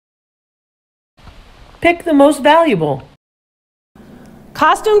Pick the most valuable.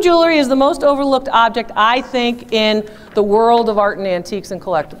 Costume jewelry is the most overlooked object, I think, in the world of art and antiques and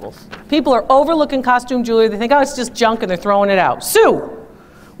collectibles. People are overlooking costume jewelry. They think, oh, it's just junk, and they're throwing it out. Sue,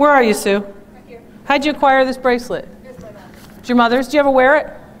 where are you, Sue? Right here. How'd you acquire this bracelet? It's my mom. It's your mother's? Do you ever wear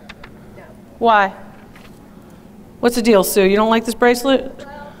it? No. Why? What's the deal, Sue? You don't like this bracelet?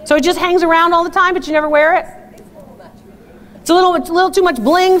 Well, So it just hangs around all the time, but you never wear it? it's a little much. It's a little too much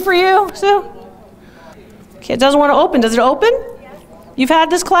bling for you, Sue? Okay, it doesn't want to open. Does it open? Yes. You've had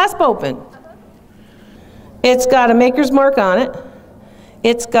this clasp open. It's got a maker's mark on it.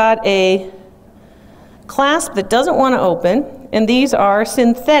 It's got a clasp that doesn't want to open, and these are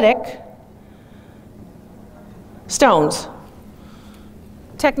synthetic stones.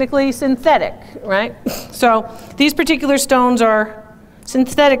 Technically synthetic, right? So these particular stones are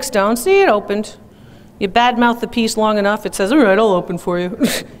synthetic stones. See, it opened. You badmouth the piece long enough, it says, all right, I'll open for you.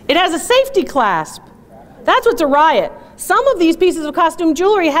 It has a safety clasp. That's what's a riot. Some of these pieces of costume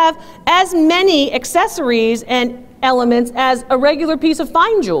jewelry have as many accessories and elements as a regular piece of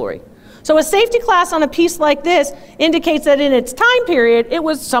fine jewelry. So a safety clasp on a piece like this indicates that in its time period, it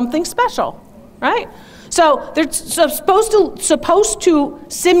was something special, right? So they're supposed to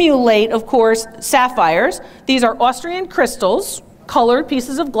simulate, of course, sapphires. These are Austrian crystals, colored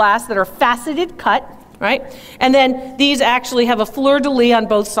pieces of glass that are faceted cut, right? And then these actually have a fleur-de-lis on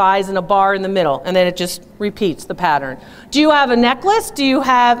both sides and a bar in the middle, and then it just repeats the pattern. Do you have a necklace? Do you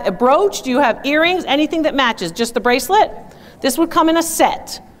have a brooch? Do you have earrings? Anything that matches? Just the bracelet? This would come in a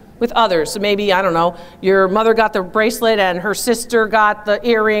set with others. So maybe, I don't know, your mother got the bracelet and her sister got the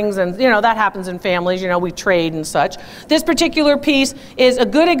earrings, and you know, that happens in families, you know, we trade and such. This particular piece is a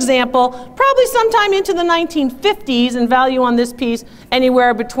good example, probably sometime into the 1950s, and value on this piece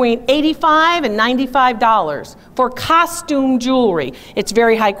anywhere between $85 and $95 for costume jewelry. It's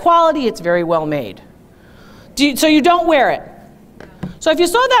very high quality, it's very well made. So you don't wear it. So if you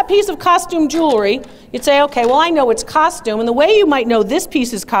saw that piece of costume jewelry, you'd say, okay, well, I know it's costume, and the way you might know this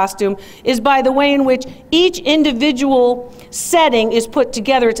piece is costume is by the way in which each individual setting is put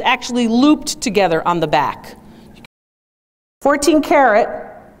together. It's actually looped together on the back. 14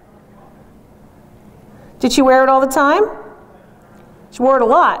 karat. Did she wear it all the time? She wore it a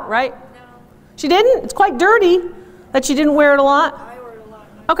lot, right? No. She didn't? It's quite dirty that she didn't wear it a lot. I wear it a lot.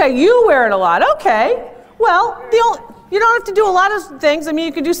 Okay, you wear it a lot. Okay. Well, you don't have to do a lot of things. I mean,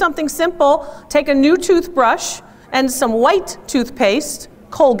 you could do something simple. Take a new toothbrush and some white toothpaste,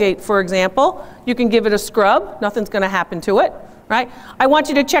 Colgate, for example. You can give it a scrub. Nothing's going to happen to it, right? I want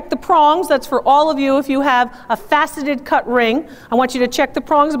you to check the prongs. That's for all of you if you have a faceted cut ring. I want you to check the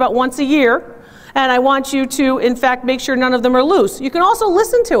prongs about once a year. And I want you to, in fact, make sure none of them are loose. You can also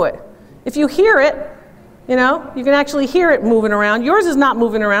listen to it. If you hear it, you know, you can actually hear it moving around. Yours is not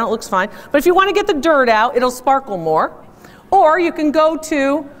moving around, it looks fine. But if you want to get the dirt out, it'll sparkle more. Or you can go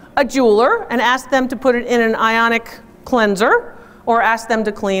to a jeweler and ask them to put it in an ionic cleanser, or ask them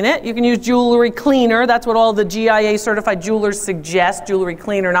to clean it. You can use jewelry cleaner. That's what all the GIA certified jewelers suggest, jewelry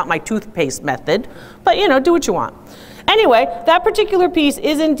cleaner, not my toothpaste method. But you know, do what you want. Anyway, that particular piece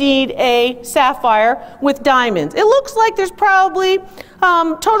is indeed a sapphire with diamonds. It looks like there's probably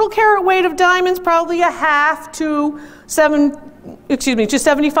total carat weight of diamonds, probably a half to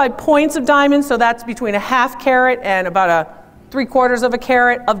 75 points of diamonds. So that's between a half carat and about a 3/4 of a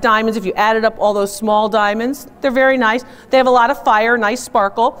carat of diamonds. If you added up all those small diamonds, they're very nice. They have a lot of fire, nice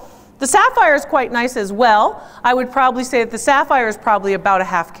sparkle. The sapphire is quite nice as well. I would probably say that the sapphire is probably about a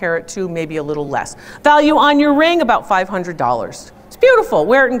half carat too, maybe a little less. Value on your ring, about $500. It's beautiful.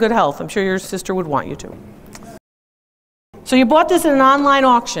 Wear it in good health. I'm sure your sister would want you to. So you bought this in an online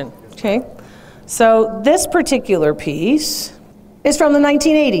auction, okay? So this particular piece is from the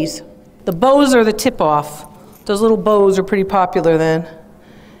 1980s. The bows are the tip-off. Those little bows are pretty popular then.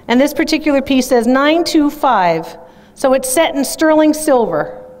 And this particular piece says 925. So it's set in sterling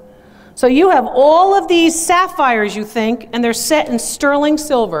silver. So you have all of these sapphires, you think, and they're set in sterling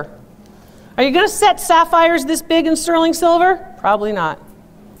silver. Are you going to set sapphires this big in sterling silver? Probably not.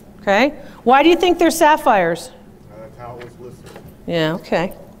 Okay? Why do you think they're sapphires? That's how it was listed. Yeah,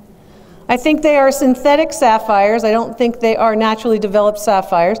 okay. I think they are synthetic sapphires. I don't think they are naturally developed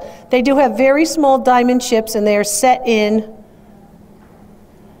sapphires. They do have very small diamond chips, and they are set in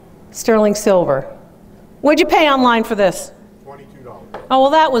sterling silver. What'd you pay online for this? $22. Oh,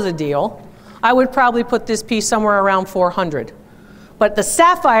 well, that was a deal. I would probably put this piece somewhere around $400. But the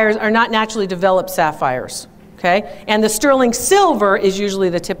sapphires are not naturally developed sapphires, okay? And the sterling silver is usually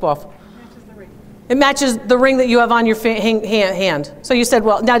the tip-off. It matches the ring that you have on your hand. So you said,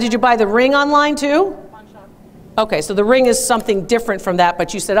 well, now did you buy the ring online too? Pawn shop. Okay, so the ring is something different from that,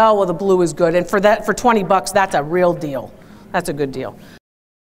 but you said, oh, well, the blue is good. And for that, for 20 bucks, that's a real deal. That's a good deal.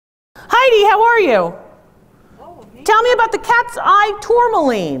 Heidi, how are you? Oh, me? Tell me about the cat's eye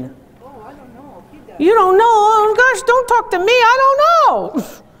tourmaline. Oh, I don't know. You don't know? Oh, gosh, don't talk to me. I don't know.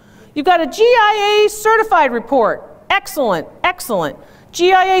 You got a GIA certified report. Excellent, excellent.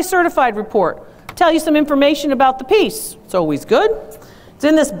 GIA certified report. Tell you some information about the piece. It's always good. It's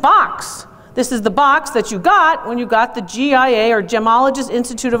in this box. This is the box that you got when you got the GIA, or Gemologists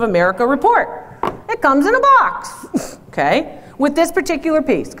Institute of America report. It comes in a box, okay, with this particular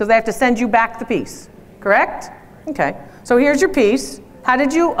piece, because they have to send you back the piece, correct? Okay, so here's your piece. How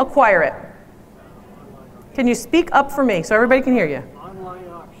did you acquire it? Can you speak up for me so everybody can hear you? Online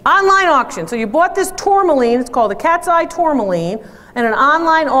auction. Online auction. So you bought this tourmaline, it's called a cat's eye tourmaline, and an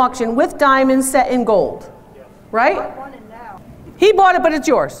online auction with diamonds set in gold, right? I want it now. He bought it, but it's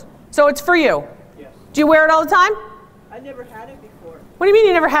yours. So it's for you. Yes. Do you wear it all the time? I never had it before. What do you mean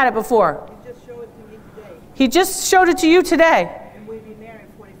you never had it before? He just showed it to me today. He just showed it to you today. And we've been married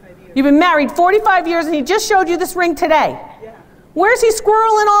 45 years. You've been married 45 years and he just showed you this ring today. Yeah. Where's he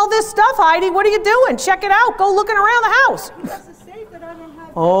squirreling all this stuff, Heidi? What are you doing? Check it out. Go looking around the house. He has a safe that I don't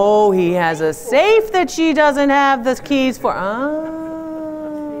have. Oh, he has a safe that she doesn't have the keys for. He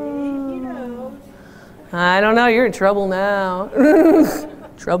knows. I don't know. You're in trouble now.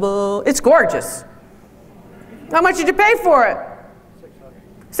 Trouble. It's gorgeous. How much did you pay for it?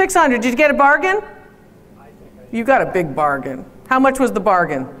 600. Did you get a bargain? You got a big bargain. How much was the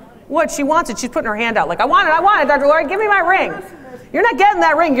bargain? What? She wants it. She's putting her hand out like, I want it, Dr. Lori. Give me my ring. You're not getting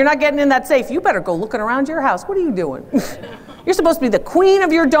that ring. You're not getting in that safe. You better go looking around your house. What are you doing? You're supposed to be the queen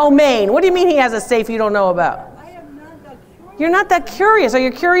of your domain. What do you mean he has a safe you don't know about? I am not that curious. You're not that curious. Are you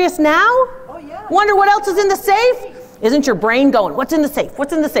curious now? Oh, yeah. Wonder what else is in the safe? Isn't your brain going, what's in the safe?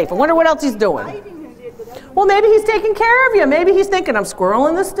 What's in the safe? I wonder what else he's doing. Hiding in there, but I don't Well, maybe he's taking care of you. Maybe he's thinking, I'm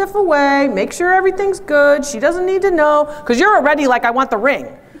squirreling this stuff away. Make sure everything's good. She doesn't need to know. Because you're already like, I want the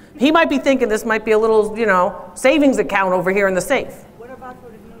ring. He might be thinking this might be a little, you know, savings account over here in the safe. What about for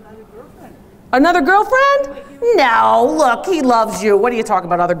another girlfriend? Another girlfriend? No, look, he loves you. What are you talking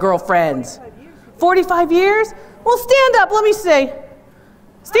about, other girlfriends? 45 years? Well, stand up. Let me see.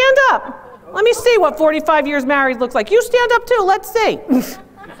 Stand up. Let me see what 45 years married looks like. You stand up too. Let's see.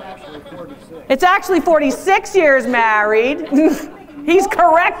 It's actually 46 years married. He's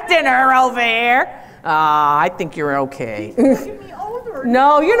correcting her over here. I think you're okay. Me older.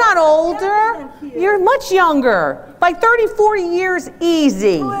 No, you're not older. You're much younger. By 30, 40 years,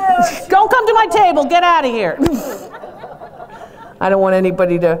 easy. Don't come to my table. Get out of here. I don't want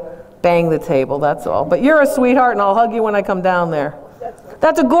anybody to bang the table, that's all. But you're a sweetheart, and I'll hug you when I come down there.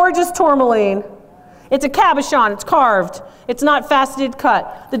 That's a gorgeous tourmaline. It's a cabochon. It's carved. It's not faceted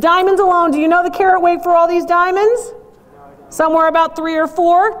cut. The diamonds alone, do you know the carat weight for all these diamonds? Somewhere about 3 or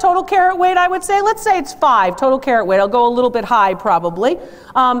 4 total carat weight, I would say. Let's say it's 5 total carat weight. I'll go a little bit high, probably.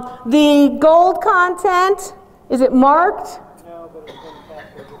 The gold content, is it marked? No, but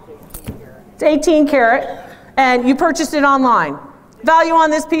It's 18 carat. And you purchased it online. Value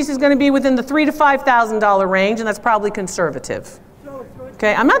on this piece is going to be within the $3,000 to $5,000 range, and that's probably conservative.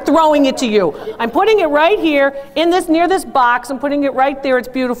 Okay, I'm not throwing it to you. I'm putting it right here in this, near this box. I'm putting it right there. It's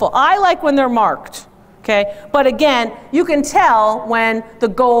beautiful. I like when they're marked. Okay, but again, you can tell when the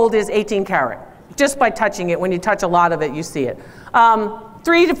gold is 18 karat just by touching it. When you touch a lot of it, you see it.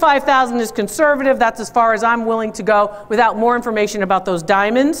 3,000 to 5,000 is conservative. That's as far as I'm willing to go without more information about those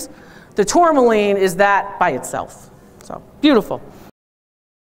diamonds. The tourmaline is that by itself. So beautiful.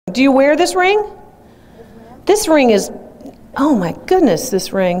 Do you wear this ring? This ring is, oh my goodness,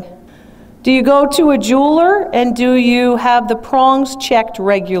 this ring. Do you go to a jeweler and do you have the prongs checked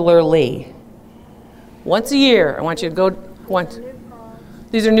regularly? Once a year. I want you to go once.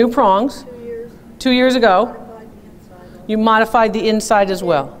 These are new prongs. 2 years. 2 years ago. By the inside. You modified the inside as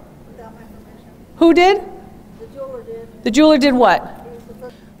well. Without my permission. Who did? The jeweler did. The jeweler did what? It was the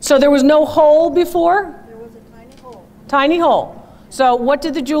first. So there was no hole before? There was a tiny hole. Tiny hole. So what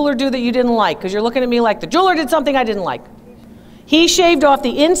did the jeweler do that you didn't like? Because you're looking at me like the jeweler did something I didn't like. He shaved off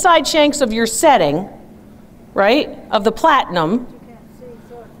the inside shanks of your setting, right, of the platinum. You can't see,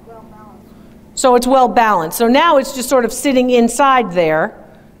 so it's well balanced. So it's well balanced. So now it's just sort of sitting inside there.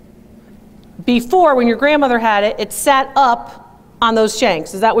 Before, when your grandmother had it, it sat up on those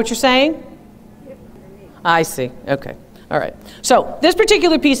shanks. Is that what you're saying? I see. Okay. All right. So this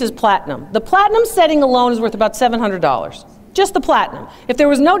particular piece is platinum. The platinum setting alone is worth about $700. Just the platinum. If there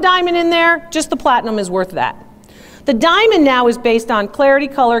was no diamond in there, just the platinum is worth that. The diamond now is based on clarity,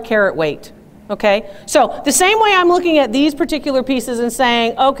 color, carat weight. Okay, so the same way I'm looking at these particular pieces and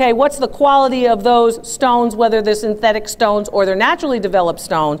saying, okay, what's the quality of those stones, whether they're synthetic stones or they're naturally developed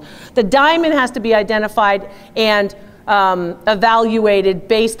stones, the diamond has to be identified and evaluated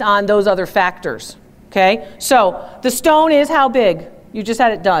based on those other factors. Okay, so the stone is how big? You just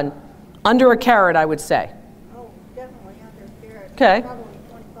had it done. Under a carat, I would say. Oh, definitely under a carat. Okay. Probably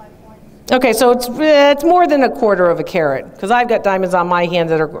 25 points. Okay, so it's more than a quarter of a carat, because I've got diamonds on my hand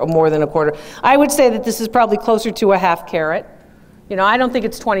that are more than a quarter. I would say that this is probably closer to a half carat. You know, I don't think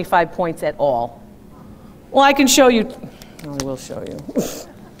it's 25 points at all. Well, I can show you. I will show you.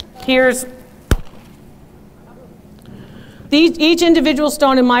 Here's each individual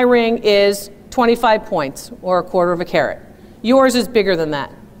stone in my ring is 25 points, or a quarter of a carat. Yours is bigger than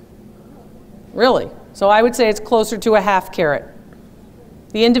that. Really? So I would say it's closer to a half carat.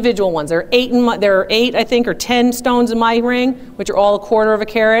 The individual ones. There are eight, I think, or 10 stones in my ring, which are all a quarter of a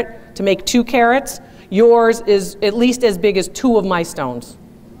carat to make 2 carats. Yours is at least as big as 2 of my stones.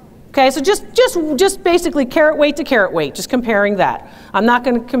 Okay, so just basically carat weight to carat weight, just comparing that. I'm not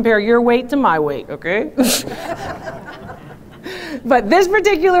going to compare your weight to my weight, okay? But this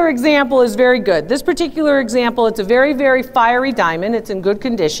particular example is very good. This particular example, it's a very, very fiery diamond. It's in good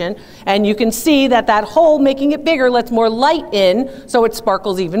condition. And you can see that that hole, making it bigger, lets more light in, so it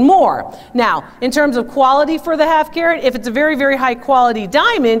sparkles even more. Now, in terms of quality for the half carat, if it's a very, very high quality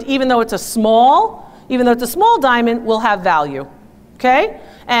diamond, even though it's a small diamond, will have value. Okay?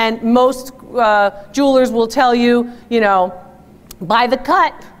 And most jewelers will tell you, you know, buy the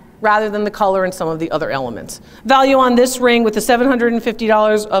cut rather than the color and some of the other elements. Value on this ring with the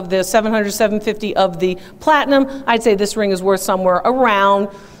 $750 of the $750 of the platinum, I'd say this ring is worth somewhere around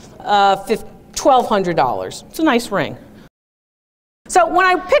 $1,200. It's a nice ring. So when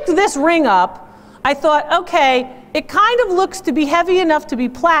I picked this ring up, I thought, okay, it kind of looks to be heavy enough to be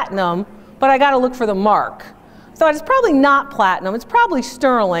platinum, but I got to look for the mark. So it's probably not platinum, it's probably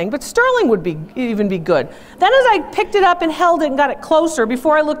sterling, but sterling would even be good. Then as I picked it up and held it and got it closer,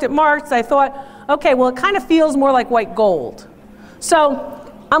 before I looked at marks, I thought, okay, well, it kind of feels more like white gold.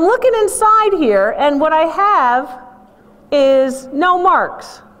 So I'm looking inside here, and what I have is no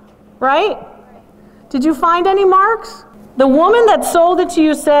marks, right? Did you find any marks? The woman that sold it to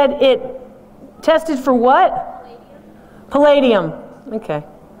you said it tested for what? Palladium. Okay.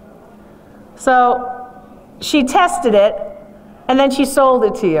 So she tested it, and then she sold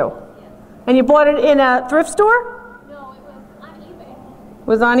it to you. Yes. And you bought it in a thrift store? No, it was on eBay. It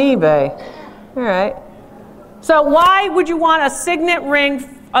was on eBay. All right. So why would you want a signet ring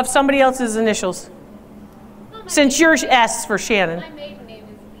of somebody else's initials? Since you're S for Shannon. My maiden name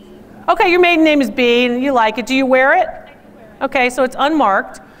is B. Okay, your maiden name is B, and you like it. Do you wear it? I do wear it. Okay, so it's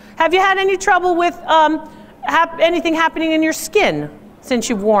unmarked. Have you had any trouble with anything happening in your skin since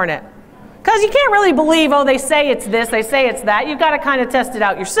you've worn it? Because you can't really believe, oh, they say it's this, they say it's that. You've got to kind of test it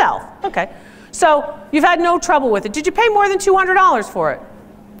out yourself. Okay. So you've had no trouble with it. Did you pay more than $200 for it?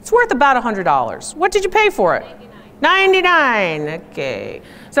 It's worth about $100. What did you pay for it? $99. Okay.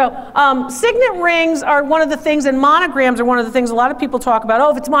 So signet rings are one of the things, and monograms are one of the things a lot of people talk about. Oh,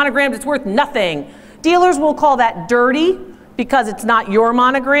 if it's monogrammed, it's worth nothing. Dealers will call that dirty, because it's not your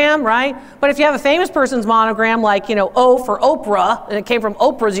monogram, right? But if you have a famous person's monogram, like, you know, O for Oprah, and it came from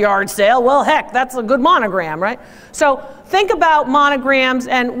Oprah's yard sale, well, heck, that's a good monogram, right? So think about monograms,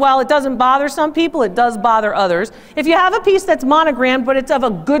 and while it doesn't bother some people, it does bother others. If you have a piece that's monogrammed, but it's of a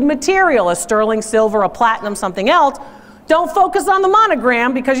good material, a sterling silver, a platinum, something else, don't focus on the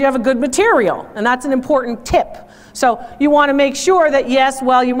monogram because you have a good material, and that's an important tip. So you want to make sure that, yes,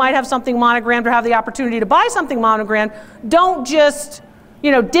 well, you might have something monogrammed or have the opportunity to buy something monogrammed. Don't just,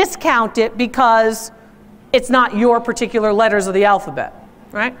 you know, discount it because it's not your particular letters of the alphabet,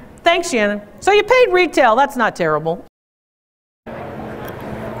 right? Thanks, Shannon. So you paid retail. That's not terrible.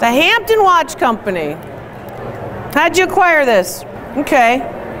 The Hampton Watch Company. How'd you acquire this?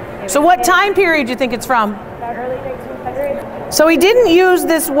 Okay. So what time period do you think it's from? Early 1900s. So he didn't use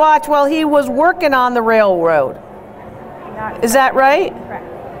this watch while he was working on the railroad. Is that right?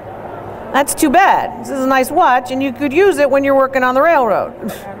 Correct. That's too bad. This is a nice watch, and you could use it when you're working on the railroad.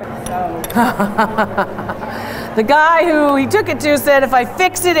 The guy who he took it to said, if I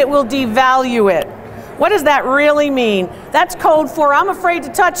fix it, it will devalue it. What does that really mean? That's code for, I'm afraid to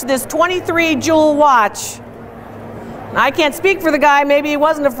touch this 23 jewel watch. I can't speak for the guy. Maybe he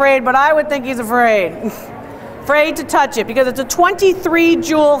wasn't afraid, but I would think he's afraid. Afraid to touch it because it's a 23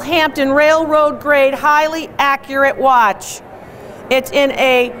 jewel Hampton railroad grade highly accurate watch. It's in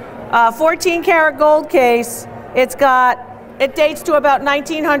a 14 karat gold case. It's got It dates to about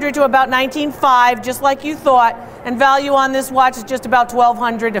 1900 to about 1905, just like you thought, and value on this watch is just about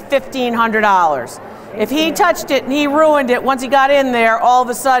 $1,200 to $1,500. If he touched it and he ruined it, once he got in there, all of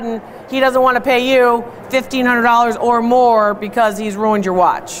a sudden, he doesn't want to pay you $1,500 or more because he's ruined your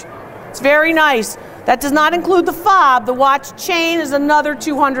watch. It's very nice. That does not include the fob. The watch chain is another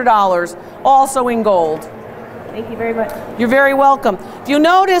 $200, also in gold. Thank you very much. You're very welcome. If you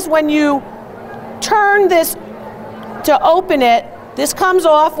notice, when you turn this to open it, this comes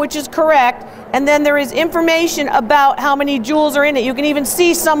off, which is correct, and then there is information about how many jewels are in it. You can even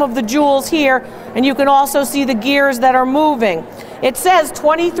see some of the jewels here, and you can also see the gears that are moving. It says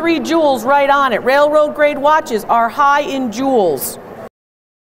 23 jewels right on it. Railroad grade watches are high in jewels.